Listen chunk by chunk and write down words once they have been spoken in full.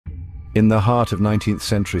In the heart of 19th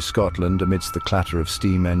century Scotland, amidst the clatter of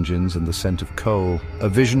steam engines and the scent of coal, a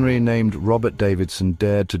visionary named Robert Davidson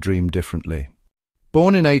dared to dream differently.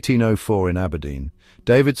 Born in 1804 in Aberdeen,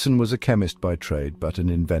 Davidson was a chemist by trade but an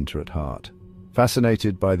inventor at heart.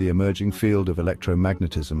 Fascinated by the emerging field of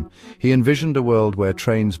electromagnetism, he envisioned a world where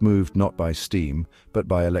trains moved not by steam, but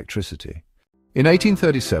by electricity. In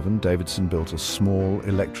 1837, Davidson built a small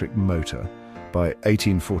electric motor. By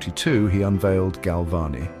 1842, he unveiled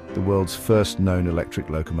Galvani, the world's first known electric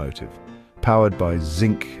locomotive. Powered by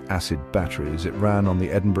zinc-acid batteries, it ran on the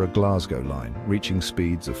Edinburgh-Glasgow line, reaching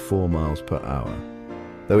speeds of 4 miles per hour.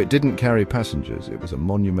 Though it didn't carry passengers, it was a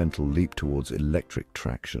monumental leap towards electric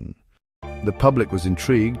traction. The public was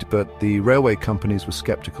intrigued, but the railway companies were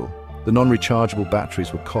skeptical. The non-rechargeable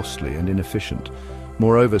batteries were costly and inefficient.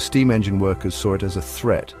 Moreover, steam engine workers saw it as a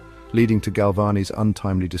threat, leading to Galvani's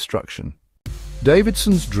untimely destruction.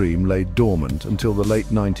 Davidson's dream lay dormant until the late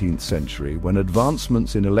 19th century, when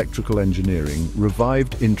advancements in electrical engineering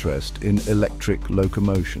revived interest in electric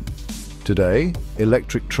locomotion. Today,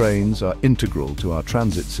 electric trains are integral to our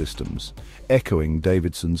transit systems, echoing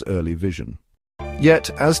Davidson's early vision. Yet,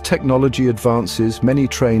 as technology advances, many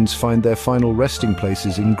trains find their final resting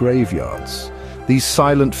places in graveyards. These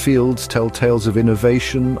silent fields tell tales of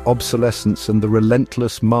innovation, obsolescence, and the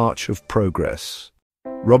relentless march of progress.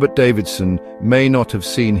 Robert Davidson may not have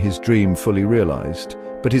seen his dream fully realized,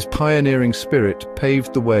 but his pioneering spirit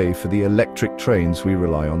paved the way for the electric trains we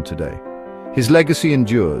rely on today. His legacy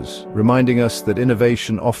endures, reminding us that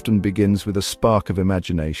innovation often begins with a spark of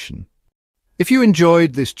imagination. If you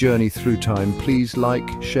enjoyed this journey through time, please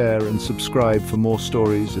like, share, and subscribe for more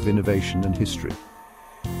stories of innovation and history.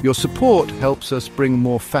 Your support helps us bring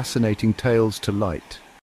more fascinating tales to light.